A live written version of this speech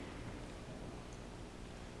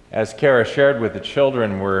As Kara shared with the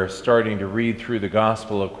children, we're starting to read through the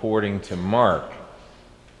Gospel according to Mark.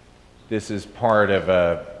 This is part of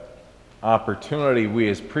an opportunity we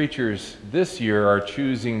as preachers this year are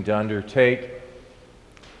choosing to undertake.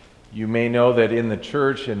 You may know that in the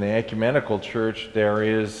church, in the ecumenical church, there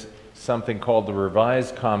is something called the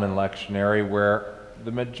Revised Common Lectionary, where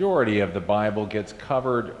the majority of the Bible gets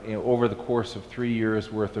covered over the course of 3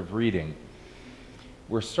 years' worth of reading.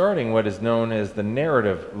 We're starting what is known as the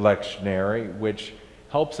Narrative Lectionary, which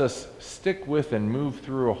helps us stick with and move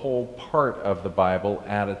through a whole part of the Bible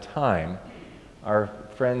at a time. Our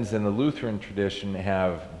friends in the Lutheran tradition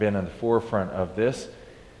have been in the forefront of this,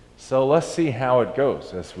 so let's see how it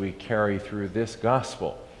goes as we carry through this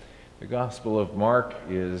gospel. The Gospel of Mark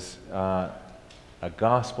is a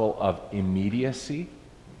gospel of immediacy.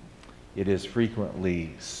 It is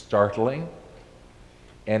frequently startling,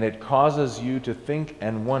 and it causes you to think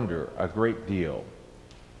and wonder a great deal.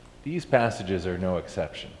 These passages are no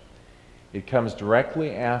exception. It comes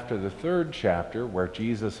directly after the 3rd chapter, where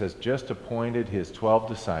Jesus has just appointed his 12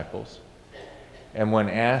 disciples, and when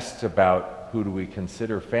asked about who do we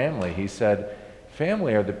consider family, he said,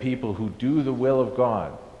 family are the people who do the will of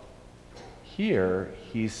God. Here,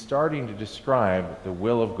 he's starting to describe the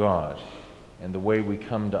will of God and the way we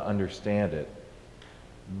come to understand it,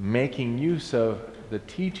 making use of the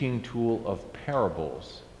teaching tool of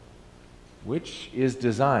parables, which is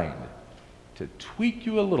designed to tweak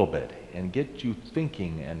you a little bit and get you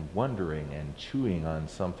thinking and wondering and chewing on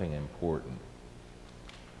something important.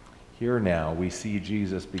 Here now we see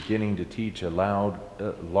Jesus beginning to teach a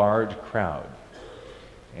large crowd,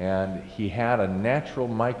 and he had a natural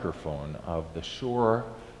microphone of the shore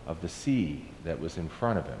of the sea that was in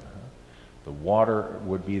front of him. The water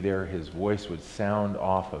would be there, his voice would sound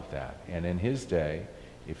off of that. And in his day,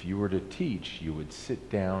 if you were to teach, you would sit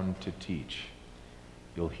down to teach.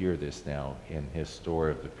 You'll hear this now in his story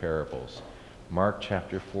of the parables. Mark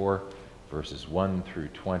chapter 4, verses 1 through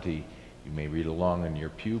 20. You may read along in your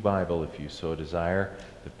pew Bible if you so desire.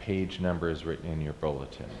 The page number is written in your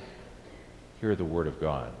bulletin. Hear the word of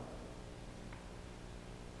God.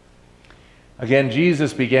 Again,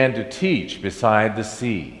 Jesus began to teach beside the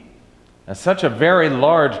sea. And such a very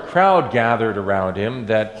large crowd gathered around him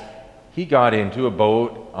that he got into a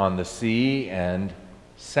boat on the sea and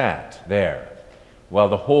sat there, while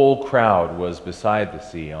the whole crowd was beside the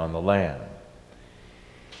sea on the land.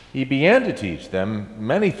 He began to teach them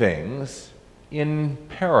many things in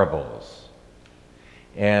parables.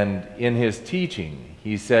 And in his teaching,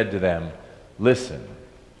 he said to them, "Listen,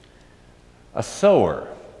 a sower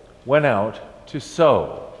went out to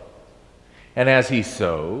sow, and as he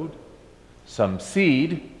sowed, some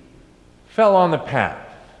seed fell on the path,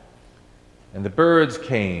 and the birds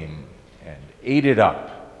came and ate it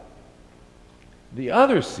up. The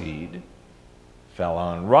other seed fell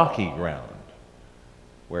on rocky ground,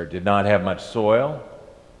 where it did not have much soil,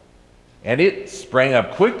 and it sprang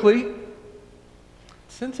up quickly,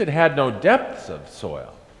 since it had no depths of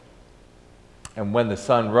soil. And when the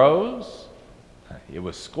sun rose, it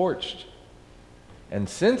was scorched, and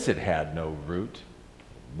since it had no root,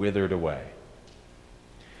 withered away.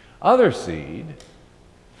 Other seed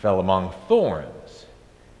fell among thorns,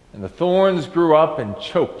 and the thorns grew up and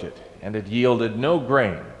choked it, and it yielded no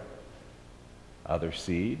grain. Other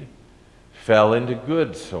seed fell into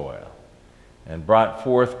good soil and brought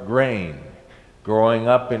forth grain, growing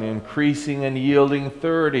up and increasing and yielding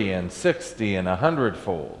 30 and 60 and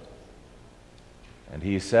 100-fold. And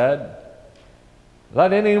he said,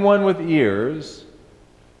 let anyone with ears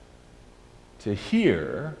to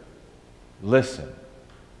hear listen.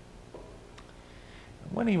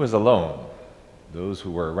 When he was alone, those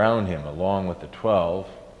who were around him, along with the 12,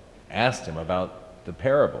 asked him about the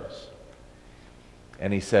parables.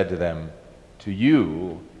 And he said to them, to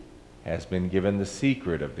you has been given the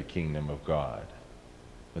secret of the kingdom of God.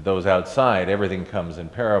 With those outside, everything comes in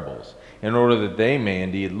parables, in order that they may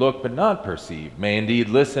indeed look but not perceive, may indeed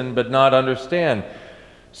listen but not understand,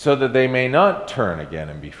 so that they may not turn again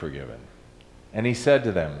and be forgiven. And he said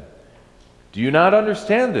to them, do you not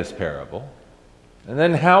understand this parable? And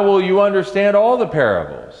then how will you understand all the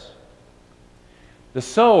parables? The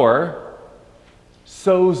sower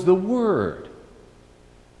sows the word.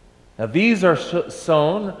 Now these are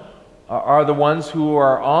sown, are the ones who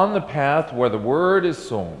are on the path where the word is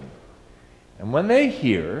sown. And when they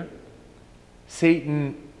hear,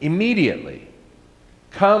 Satan immediately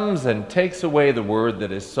comes and takes away the word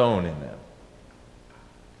that is sown in them.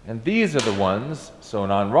 And these are the ones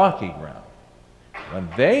sown on rocky ground. When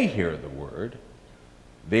they hear the word,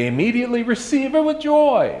 they immediately receive it with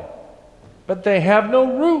joy, but they have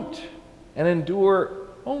no root and endure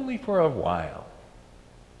only for a while.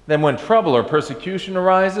 Then when trouble or persecution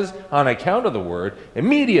arises on account of the word,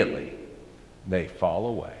 immediately they fall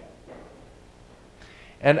away.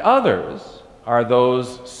 And others are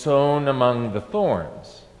those sown among the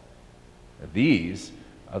thorns. These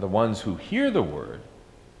are the ones who hear the word,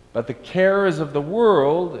 but the cares of the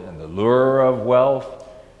world and the lure of wealth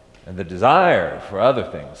and the desire for other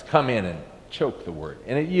things come in and choke the word,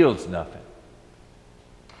 and it yields nothing.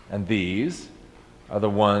 And these are the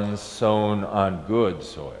ones sown on good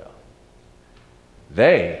soil.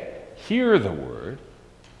 They hear the word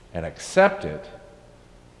and accept it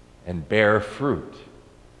and bear fruit,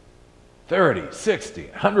 30, 60,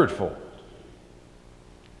 100-fold.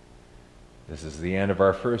 This is the end of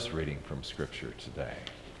our first reading from Scripture today.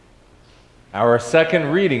 Our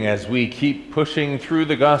second reading, as we keep pushing through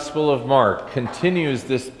the Gospel of Mark, continues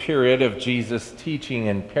this period of Jesus' teaching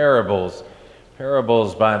in parables.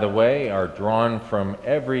 Parables, by the way, are drawn from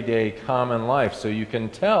everyday common life, so you can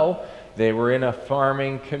tell they were in a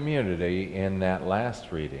farming community in that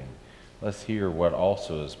last reading. Let's hear what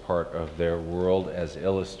also is part of their world as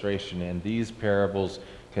illustration in these parables,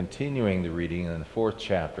 continuing the reading in the 4th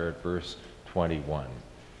chapter at verse 21.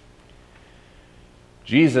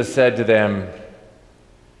 Jesus said to them,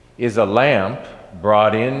 "Is a lamp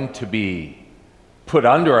brought in to be put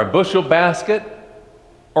under a bushel basket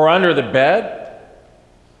or under the bed,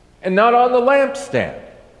 and not on the lampstand?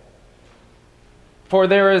 For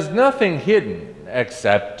there is nothing hidden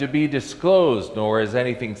except to be disclosed, nor is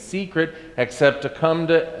anything secret except to come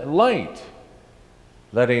to light.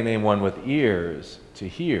 Let anyone with ears to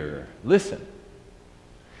hear listen."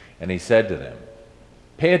 And he said to them,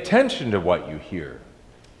 "Pay attention to what you hear.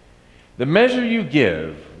 The measure you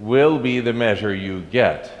give will be the measure you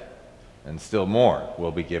get, and still more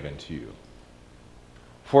will be given to you.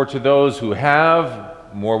 For to those who have,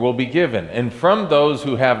 more will be given, and from those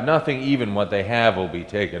who have nothing, even what they have will be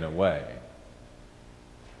taken away."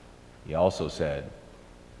 He also said,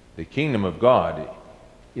 "The kingdom of God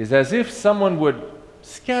is as if someone would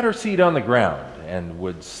scatter seed on the ground and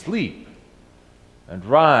would sleep and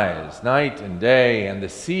rise night and day, and the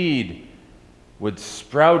seed would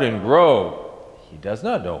sprout and grow. He does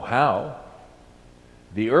not know how.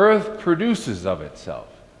 The earth produces of itself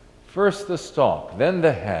first the stalk, then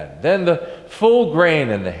the head, then the full grain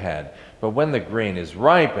in the head. But when the grain is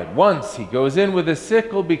ripe, at once he goes in with a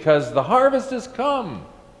sickle, because the harvest has come."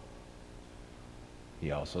 He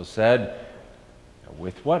also said,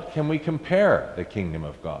 "With what can we compare the kingdom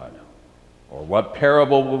of God? Or what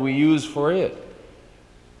parable will we use for it?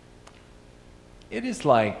 It is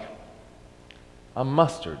like a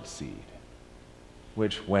mustard seed,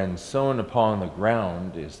 which when sown upon the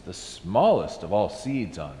ground is the smallest of all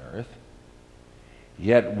seeds on earth.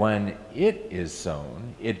 Yet when it is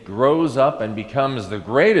sown, it grows up and becomes the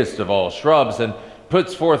greatest of all shrubs, and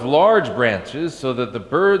puts forth large branches, so that the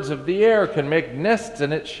birds of the air can make nests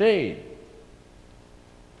in its shade."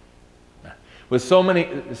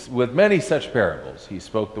 With many such parables, he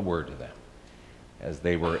spoke the word to them, as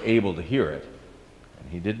they were able to hear it. And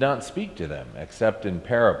he did not speak to them except in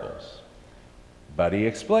parables, but he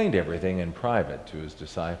explained everything in private to his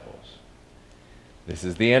disciples. This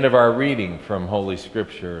is the end of our reading from Holy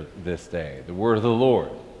Scripture this day. The word of the Lord.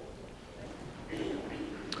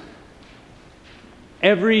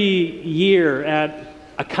 Every year at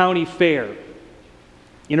a county fair,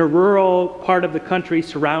 in a rural part of the country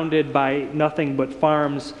surrounded by nothing but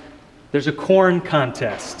farms, there's a corn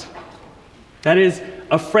contest. That is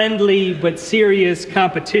a friendly but serious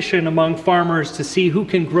competition among farmers to see who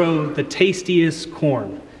can grow the tastiest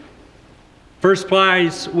corn. First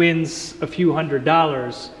prize wins a few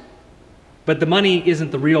 $100s, but the money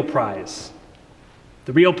isn't the real prize.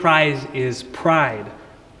 The real prize is pride.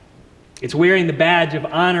 It's wearing the badge of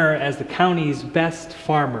honor as the county's best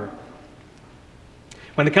farmer.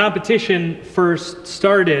 When the competition first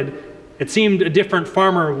started, it seemed a different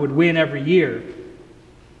farmer would win every year.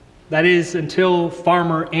 That is, until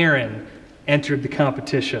Farmer Aaron entered the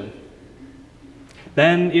competition.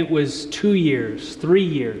 Then it was 2 years, 3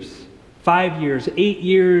 years, 5 years, 8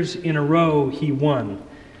 years in a row he won.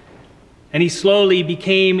 And he slowly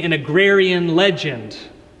became an agrarian legend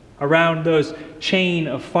around those chain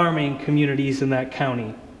of farming communities in that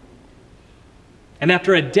county. And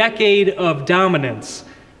after a decade of dominance,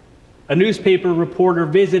 a newspaper reporter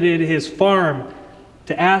visited his farm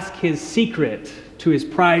to ask his secret to his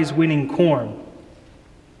prize-winning corn.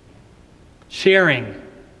 "Sharing,"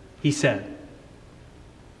 he said.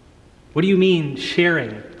 "What do you mean,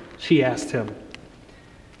 sharing?" she asked him.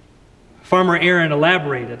 Farmer Aaron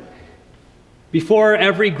elaborated. "Before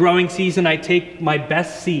every growing season, I take my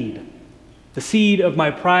best seed the seed of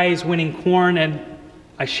my prize-winning corn, and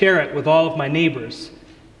I share it with all of my neighbors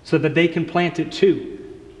so that they can plant it too.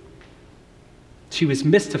 She was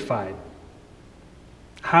mystified.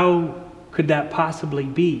 How could that possibly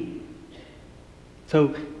be?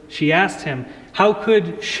 So she asked him, how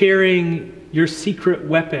could sharing your secret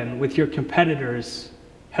weapon with your competitors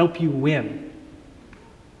help you win?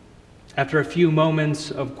 After a few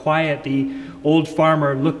moments of quiet, the old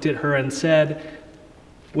farmer looked at her and said,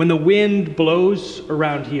 when the wind blows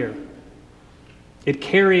around here, it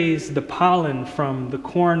carries the pollen from the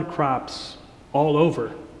corn crops all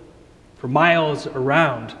over, for miles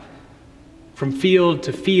around, from field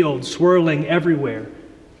to field, swirling everywhere.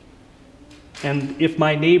 And if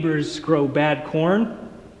my neighbors grow bad corn,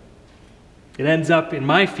 it ends up in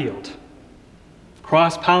my field,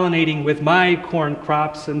 cross-pollinating with my corn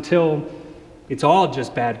crops until it's all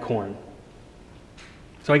just bad corn.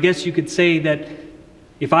 So I guess you could say that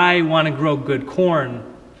if I want to grow good corn,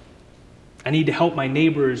 I need to help my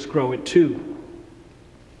neighbors grow it too.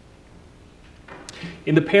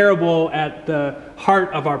 In the parable at the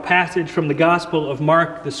heart of our passage from the Gospel of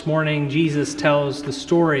Mark this morning, Jesus tells the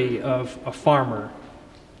story of a farmer,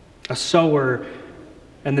 a sower,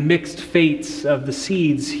 and the mixed fates of the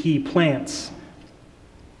seeds he plants.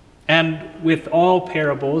 And with all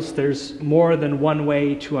parables, there's more than one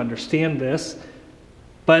way to understand this.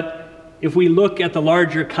 But if we look at the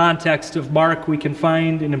larger context of Mark, we can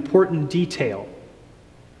find an important detail.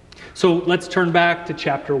 So let's turn back to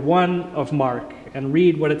chapter 1 of Mark and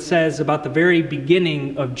read what it says about the very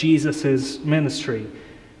beginning of Jesus' ministry.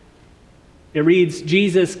 It reads,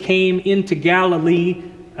 Jesus came into Galilee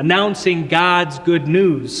announcing God's good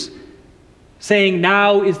news, saying,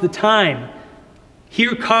 now is the time.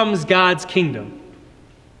 Here comes God's kingdom.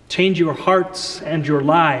 Change your hearts and your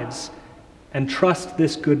lives and trust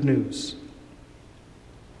this good news.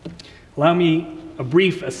 Allow me a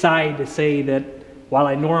brief aside to say that while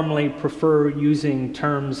I normally prefer using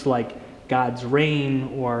terms like God's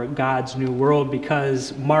reign or God's new world,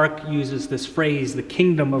 because Mark uses this phrase, the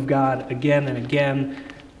kingdom of God, again and again,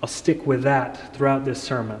 I'll stick with that throughout this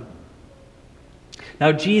sermon.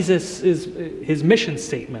 Now, his mission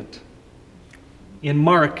statement in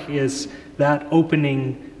Mark is that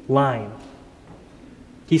opening line.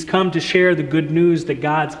 He's come to share the good news that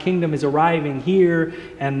God's kingdom is arriving here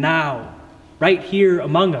and now, right here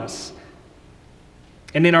among us.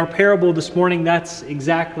 And in our parable this morning, that's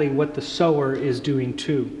exactly what the sower is doing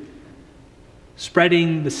too.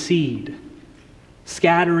 Spreading the seed,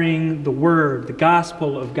 scattering the word, the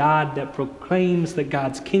gospel of God that proclaims that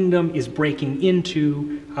God's kingdom is breaking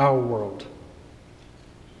into our world.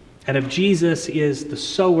 And if Jesus is the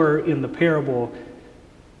sower in the parable,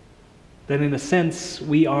 then in a sense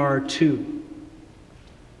we are too.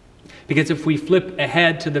 Because if we flip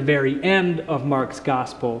ahead to the very end of Mark's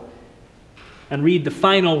gospel and read the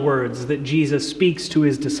final words that Jesus speaks to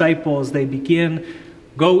his disciples, they begin,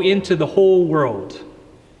 go into the whole world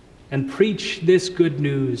and preach this good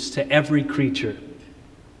news to every creature.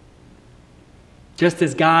 Just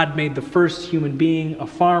as God made the first human being a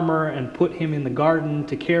farmer and put him in the garden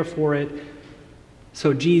to care for it,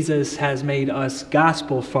 so Jesus has made us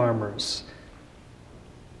gospel farmers.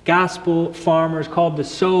 Gospel farmers called to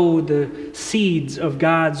sow the seeds of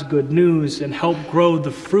God's good news and help grow the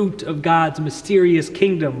fruit of God's mysterious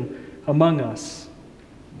kingdom among us.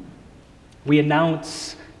 We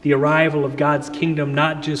announce the arrival of God's kingdom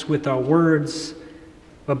not just with our words,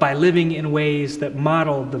 but by living in ways that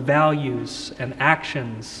model the values and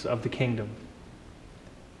actions of the kingdom.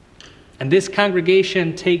 And this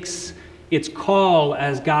congregation takes its call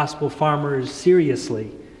as gospel farmers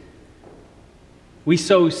seriously. We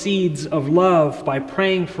sow seeds of love by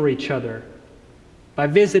praying for each other, by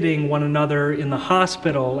visiting one another in the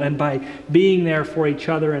hospital, and by being there for each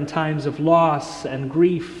other in times of loss and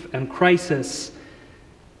grief and crisis.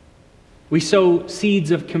 We sow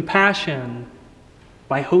seeds of compassion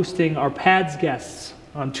by hosting our PADS guests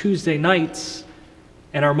on Tuesday nights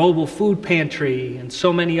and our mobile food pantry and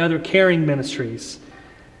so many other caring ministries.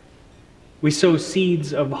 We sow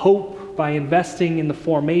seeds of hope by investing in the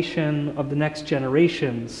formation of the next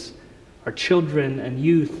generations, our children and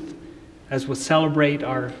youth, as we celebrate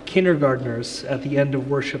our kindergartners at the end of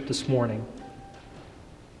worship this morning.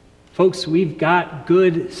 Folks, we've got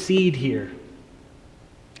good seed here,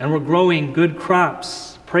 and we're growing good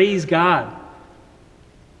crops. Praise God.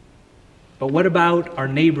 But what about our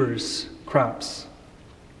neighbors' crops?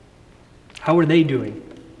 How are they doing?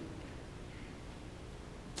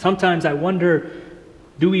 Sometimes I wonder,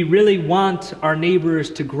 do we really want our neighbors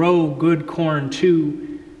to grow good corn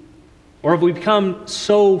too? Or have we become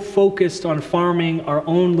so focused on farming our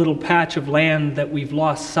own little patch of land that we've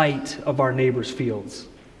lost sight of our neighbors' fields?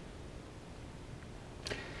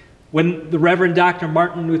 When the Reverend Dr.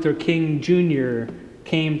 Martin Luther King Jr.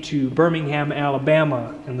 came to Birmingham,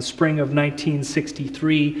 Alabama in the spring of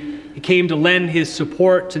 1963, he came to lend his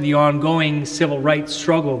support to the ongoing civil rights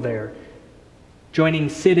struggle there, joining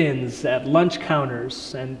sit-ins at lunch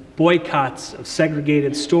counters and boycotts of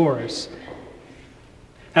segregated stores.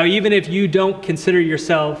 Now, even if you don't consider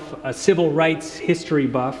yourself a civil rights history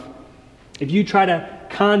buff, if you try to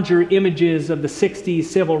conjure images of the 60s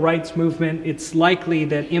civil rights movement, it's likely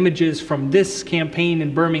that images from this campaign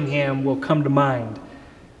in Birmingham will come to mind.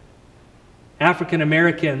 African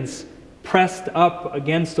Americans pressed up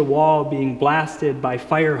against a wall being blasted by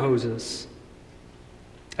fire hoses.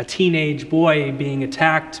 A teenage boy being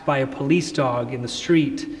attacked by a police dog in the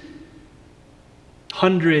street.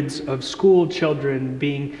 Hundreds of school children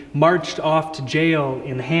being marched off to jail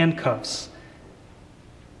in handcuffs.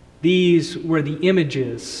 These were the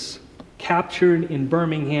images captured in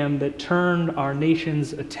Birmingham that turned our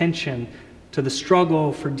nation's attention to the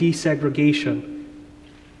struggle for desegregation.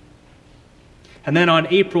 And then on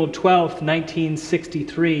April 12th,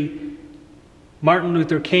 1963, Martin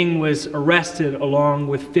Luther King was arrested along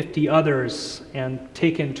with 50 others and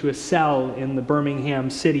taken to a cell in the Birmingham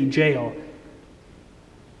City Jail.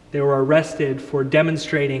 They were arrested for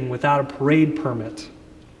demonstrating without a parade permit.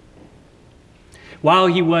 While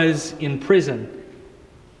he was in prison,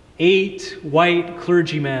 8 white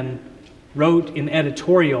clergymen wrote an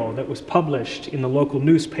editorial that was published in the local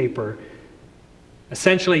newspaper,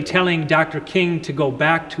 essentially telling Dr. King to go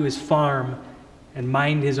back to his farm and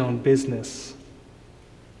mind his own business.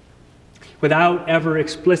 Without ever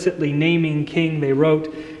explicitly naming King, they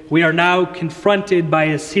wrote, "We are now confronted by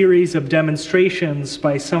a series of demonstrations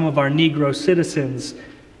by some of our Negro citizens,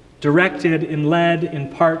 directed and led in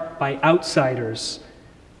part by outsiders.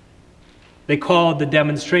 They called the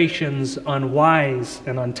demonstrations unwise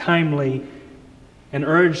and untimely and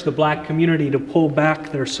urged the black community to pull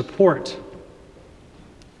back their support."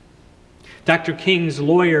 Dr. King's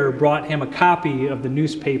lawyer brought him a copy of the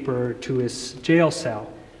newspaper to his jail cell.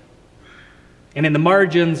 And in the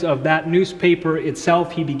margins of that newspaper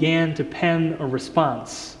itself, he began to pen a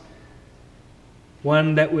response,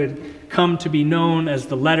 one that would come to be known as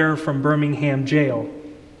the Letter from Birmingham Jail.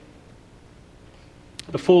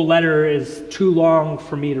 The full letter is too long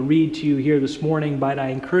for me to read to you here this morning, but I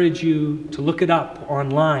encourage you to look it up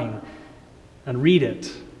online and read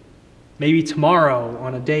it. Maybe tomorrow,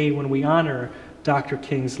 on a day when we honor Dr.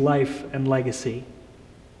 King's life and legacy.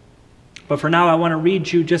 But for now, I want to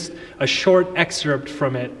read you just a short excerpt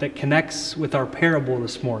from it that connects with our parable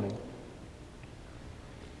this morning.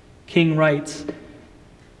 King writes,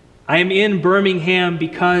 "I am in Birmingham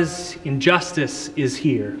because injustice is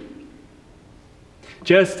here.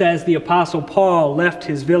 Just as the Apostle Paul left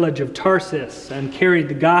his village of Tarsus and carried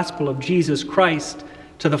the gospel of Jesus Christ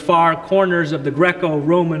to the far corners of the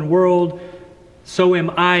Greco-Roman world, so am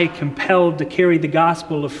I compelled to carry the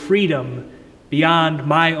gospel of freedom beyond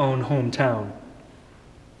my own hometown.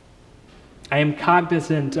 I am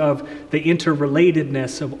cognizant of the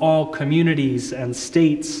interrelatedness of all communities and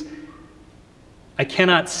states. I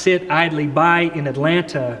cannot sit idly by in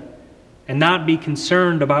Atlanta and not be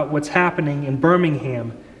concerned about what's happening in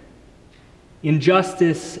Birmingham.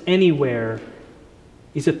 Injustice anywhere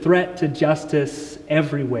is a threat to justice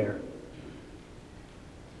everywhere.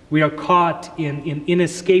 We are caught in an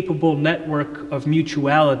inescapable network of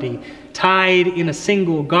mutuality, tied in a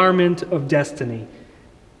single garment of destiny.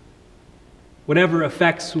 Whatever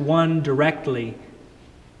affects one directly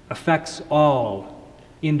affects all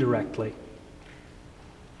indirectly.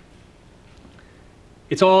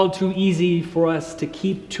 It's all too easy for us to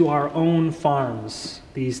keep to our own farms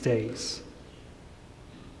these days,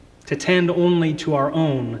 to tend only to our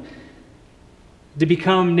own, to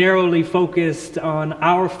become narrowly focused on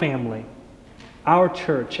our family, our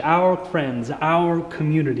church, our friends, our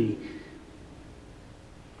community.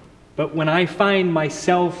 But when I find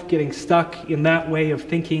myself getting stuck in that way of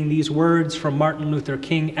thinking, these words from Martin Luther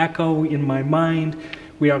King echo in my mind.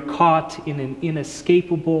 We are caught in an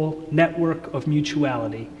inescapable network of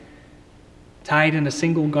mutuality, tied in a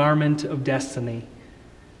single garment of destiny.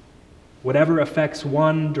 Whatever affects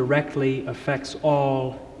one directly affects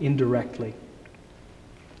all indirectly.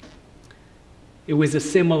 It was a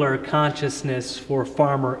similar consciousness for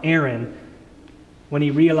Farmer Aaron when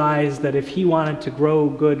he realized that if he wanted to grow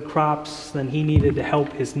good crops, then he needed to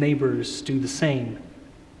help his neighbors do the same.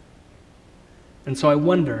 And so I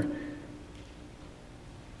wonder,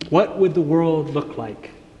 what would the world look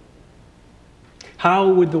like? How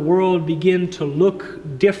would the world begin to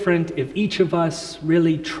look different if each of us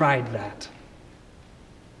really tried that?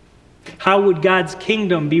 How would God's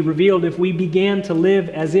kingdom be revealed if we began to live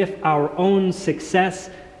as if our own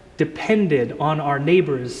success depended on our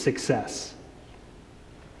neighbor's success?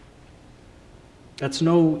 That's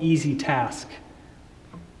no easy task.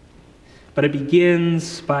 But it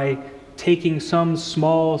begins by taking some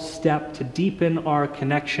small step to deepen our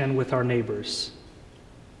connection with our neighbors.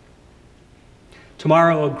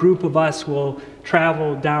 Tomorrow, a group of us will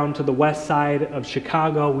travel down to the west side of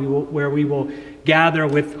Chicago, where we will gather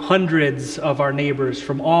with hundreds of our neighbors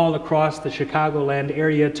from all across the Chicagoland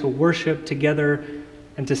area to worship together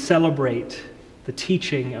and to celebrate the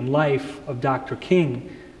teaching and life of Dr.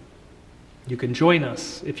 King. You can join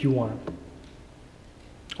us if you want.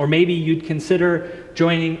 Or maybe you'd consider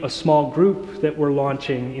joining a small group that we're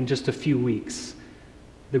launching in just a few weeks.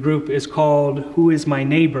 The group is called Who is My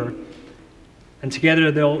Neighbor? And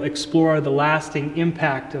together they'll explore the lasting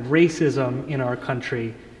impact of racism in our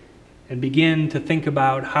country and begin to think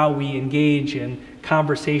about how we engage in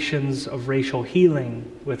conversations of racial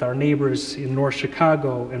healing with our neighbors in North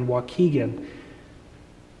Chicago and Waukegan.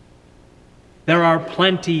 There are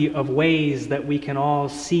plenty of ways that we can all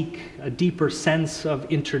seek a deeper sense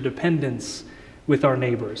of interdependence with our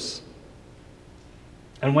neighbors.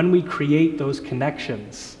 And when we create those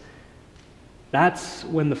connections, that's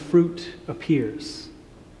when the fruit appears.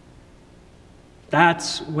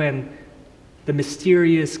 That's when the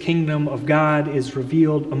mysterious kingdom of God is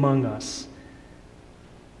revealed among us.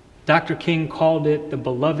 Dr. King called it the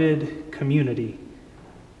beloved community,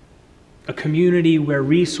 a community where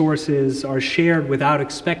resources are shared without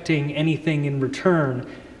expecting anything in return,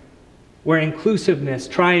 where inclusiveness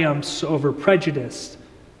triumphs over prejudice,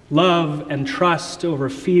 love and trust over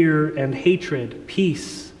fear and hatred,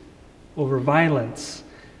 peace over violence.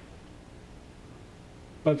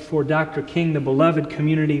 But for Dr. King, the beloved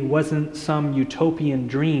community wasn't some utopian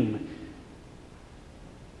dream.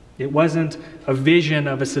 It wasn't a vision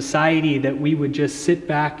of a society that we would just sit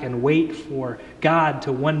back and wait for God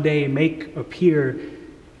to one day make appear.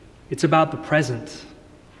 It's about the present,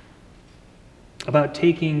 about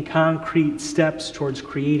taking concrete steps towards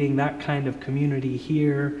creating that kind of community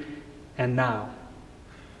here and now.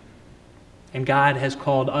 And God has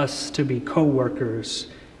called us to be co-workers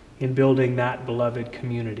in building that beloved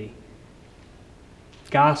community.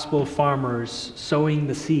 Gospel farmers sowing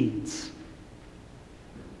the seeds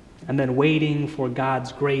and then waiting for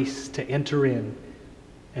God's grace to enter in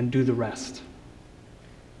and do the rest.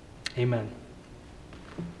 Amen.